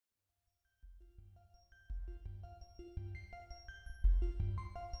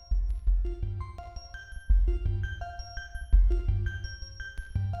Good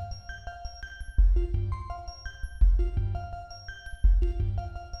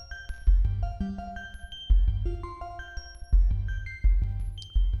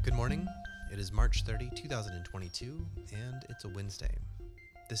morning. It is March 30, 2022, and it's a Wednesday.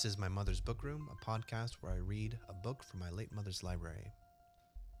 This is My Mother's Book Room, a podcast where I read a book from my late mother's library.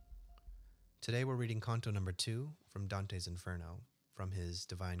 Today we're reading Canto number 2 from Dante's Inferno, from his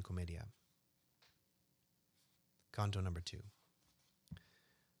Divine Commedia. Canto number 2.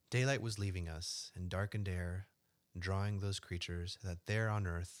 Daylight was leaving us, in darkened air, drawing those creatures that there on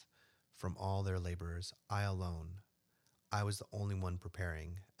earth, from all their labors, I was the only one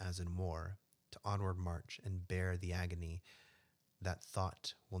preparing, as in war, to onward march and bear the agony that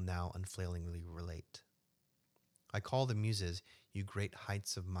thought will now unfailingly relate. I call the muses, you great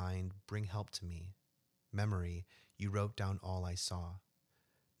heights of mind, bring help to me. Memory, you wrote down all I saw.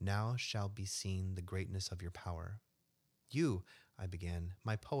 Now shall be seen the greatness of your power. You, I began,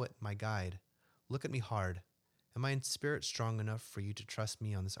 my poet, my guide, look at me hard. Am I in spirit strong enough for you to trust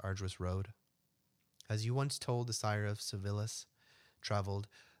me on this arduous road? As you once told the sire of Civilis, traveled,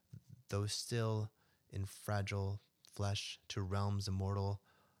 though still in fragile flesh, to realms immortal,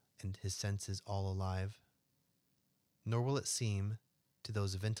 and his senses all alive. Nor will it seem, to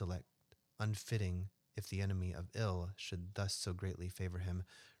those of intellect, unfitting, if the enemy of ill should thus so greatly favor him,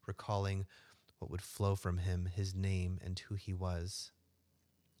 recalling what would flow from him, his name, and who he was.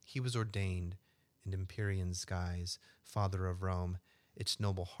 He was ordained in Empyrean skies, father of Rome, its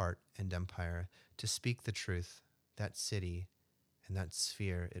noble heart and empire, to speak the truth. That city and that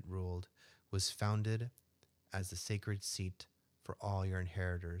sphere it ruled was founded as the sacred seat for all your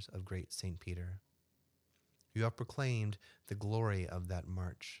inheritors of great St. Peter. You have proclaimed the glory of that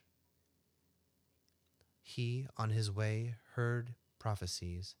march. He, on his way, heard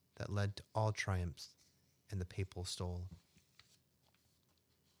prophecies that led to all triumphs and the papal stole.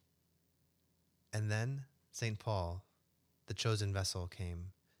 And then St. Paul, the chosen vessel,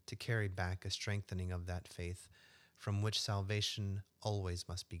 came to carry back a strengthening of that faith from which salvation always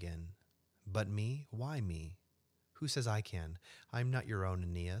must begin. But me? Why me? Who says I can? I am not your own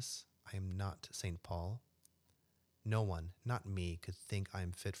Aeneas. I am not St. Paul. No one, not me, could think I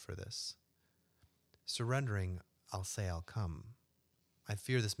am fit for this. Surrendering, I'll say I'll come. I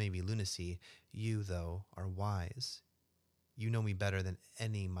fear this may be lunacy. You, though, are wise. You know me better than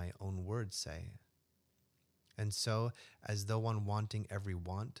any my own words say. And so, as though one wanting every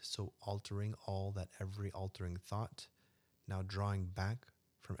want, so altering all that every altering thought, now drawing back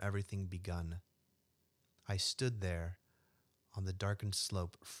from everything begun, I stood there on the darkened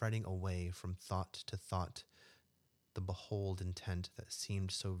slope, fretting away from thought to thought, the behold intent that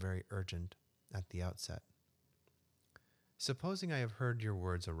seemed so very urgent at the outset. Supposing I have heard your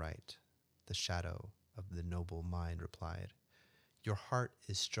words aright, the shadow of the noble mind replied, your heart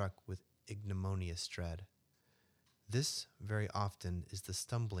is struck with ignominious dread. This very often is the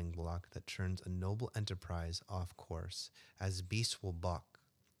stumbling block that turns a noble enterprise off course, as beasts will balk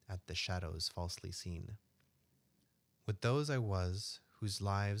at the shadows falsely seen. With those I was, whose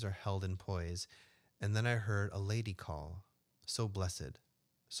lives are held in poise, and then I heard a lady call, so blessed,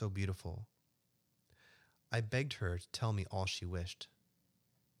 so beautiful. I begged her to tell me all she wished.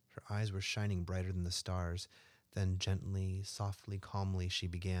 Her eyes were shining brighter than the stars. Then gently, softly, calmly she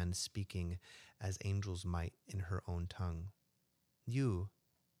began speaking as angels might in her own tongue. You,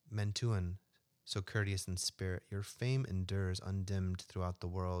 Mentuan, so courteous in spirit, your fame endures undimmed throughout the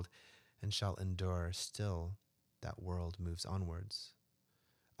world, and shall endure still that world moves onwards.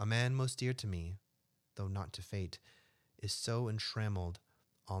 A man most dear to me, though not to fate, is so entrammelled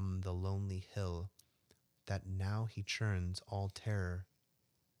on the lonely hill that now he churns all terror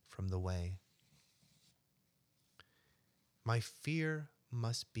from the way. My fear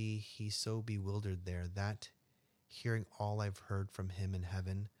must be he so bewildered there that, hearing all I've heard from him in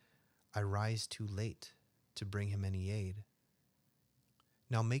heaven, I rise too late to bring him any aid.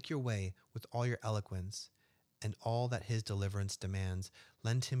 Now make your way with all your eloquence, and all that his deliverance demands,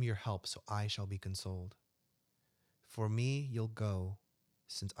 lend him your help so I shall be consoled. For me you'll go,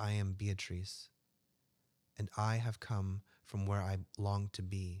 since I am Beatrice, and I have come from where I long to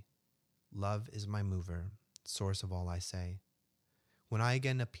be. Love is my mover, source of all I say. When I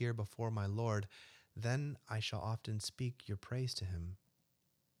again appear before my Lord, then I shall often speak your praise to him.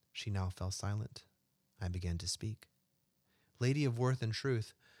 She now fell silent. I began to speak. Lady of worth and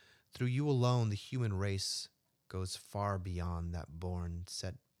truth, through you alone the human race goes far beyond that bourne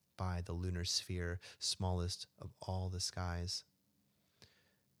set by the lunar sphere, smallest of all the skies.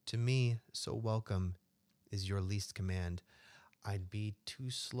 To me, so welcome is your least command. I'd be too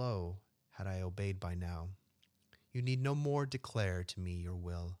slow had I obeyed by now. You need no more declare to me your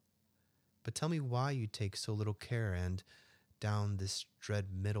will. But tell me why you take so little care, and down this dread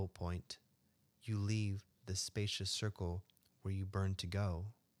middle point you leave the spacious circle where you burn to go.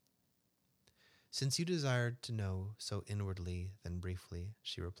 Since you desired to know so inwardly, then briefly,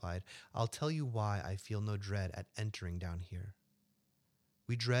 she replied, I'll tell you why I feel no dread at entering down here.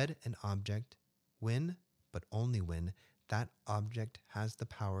 We dread an object when, but only when, that object has the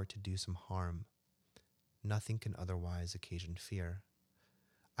power to do some harm. Nothing can otherwise occasion fear.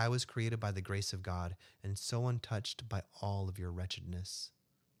 I was created by the grace of God, and so untouched by all of your wretchedness.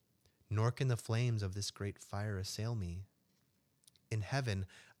 Nor can the flames of this great fire assail me. In heaven,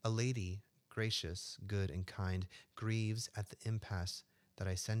 a lady, gracious, good, and kind, grieves at the impasse that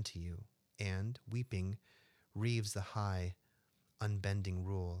I send to you, and, weeping, reaves the high, unbending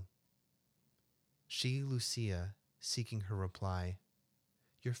rule. She, Lucia, seeking her reply,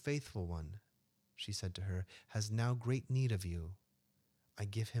 Your faithful one, she said to her, has now great need of you. I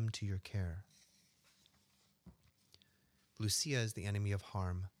give him to your care. Lucia is the enemy of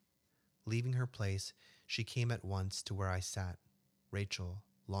harm. Leaving her place, she came at once to where I sat, Rachel,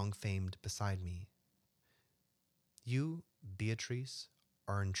 long famed, beside me. You, Beatrice,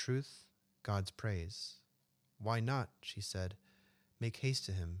 are in truth God's praise. Why not, she said, make haste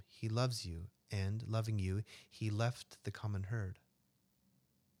to him, he loves you, and, loving you, he left the common herd.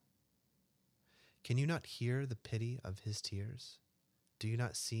 Can you not hear the pity of his tears? Do you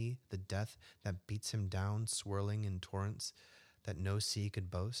not see the death that beats him down, swirling in torrents that no sea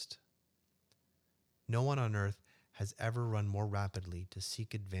could boast? No one on earth has ever run more rapidly to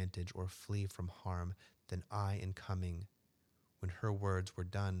seek advantage or flee from harm than I in coming, when her words were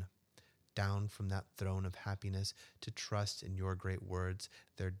done, down from that throne of happiness to trust in your great words,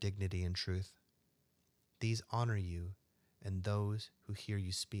 their dignity and truth. These honor you and those who hear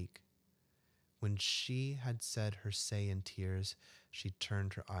you speak. When she had said her say in tears, she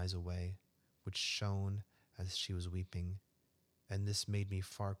turned her eyes away, which shone as she was weeping, and this made me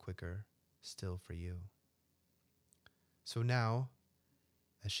far quicker still for you. So now,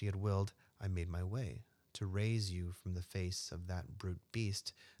 as she had willed, I made my way to raise you from the face of that brute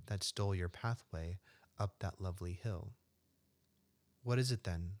beast that stole your pathway up that lovely hill. What is it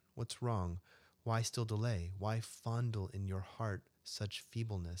then? What's wrong? Why still delay? Why fondle in your heart such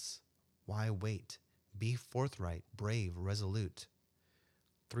feebleness? Why wait? Be forthright, brave, resolute.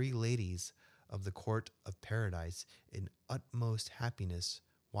 3 ladies of the court of paradise in utmost happiness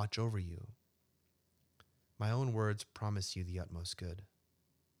watch over you. My own words promise you the utmost good.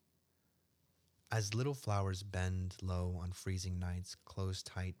 As little flowers bend low on freezing nights, close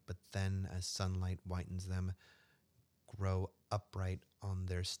tight, but then as sunlight whitens them, grow upright on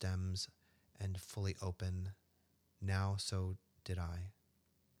their stems and fully open, now so did I.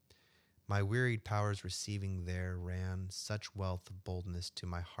 My wearied powers receiving there ran such wealth of boldness to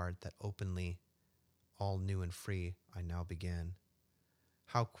my heart that openly, all new and free, I now began.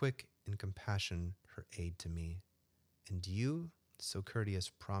 How quick in compassion her aid to me, and you, so courteous,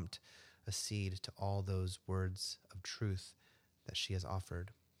 prompt, accede to all those words of truth that she has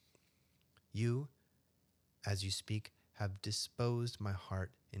offered. You, as you speak, have disposed my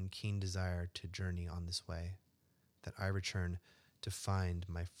heart in keen desire to journey on this way, that I return to find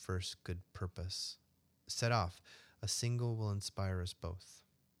my first good purpose. Set off, a single will inspire us both.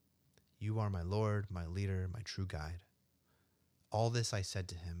 You are my Lord, my leader, my true guide. All this I said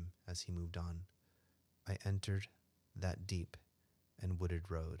to him as he moved on. I entered that deep and wooded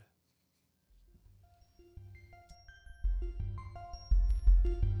road.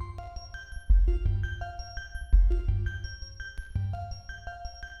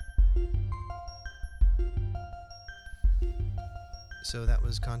 So that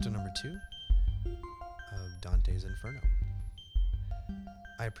was Canto number 2 of Dante's Inferno.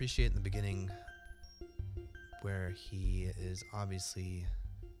 I appreciate in the beginning where he is obviously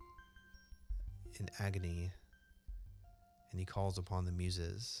in agony and he calls upon the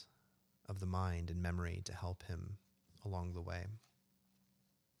muses of the mind and memory to help him along the way.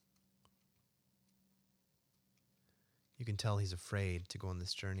 You can tell he's afraid to go on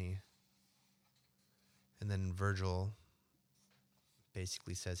this journey. And then Virgil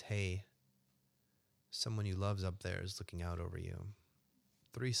basically says, hey, someone you love's up there is looking out over you.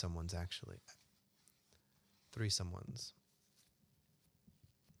 3 someones, actually. 3 someones.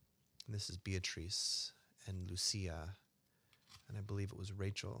 And this is Beatrice and Lucia, and I believe it was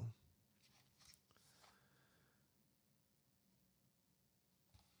Rachel.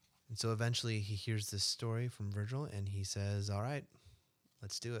 And so eventually he hears this story from Virgil, and he says, all right,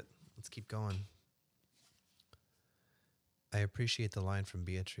 let's do it. Let's keep going. I appreciate the line from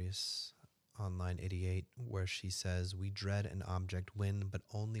Beatrice. on line 88, where she says, "We dread an object when, but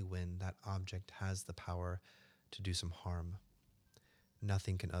only when that object has the power to do some harm.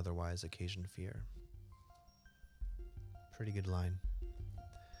 Nothing can otherwise occasion fear." Pretty good line.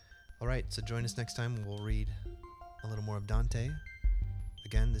 All right, so join us next time. We'll read a little more of Dante.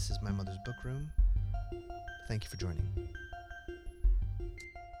 Again, this is My Mother's Book Room. Thank you for joining.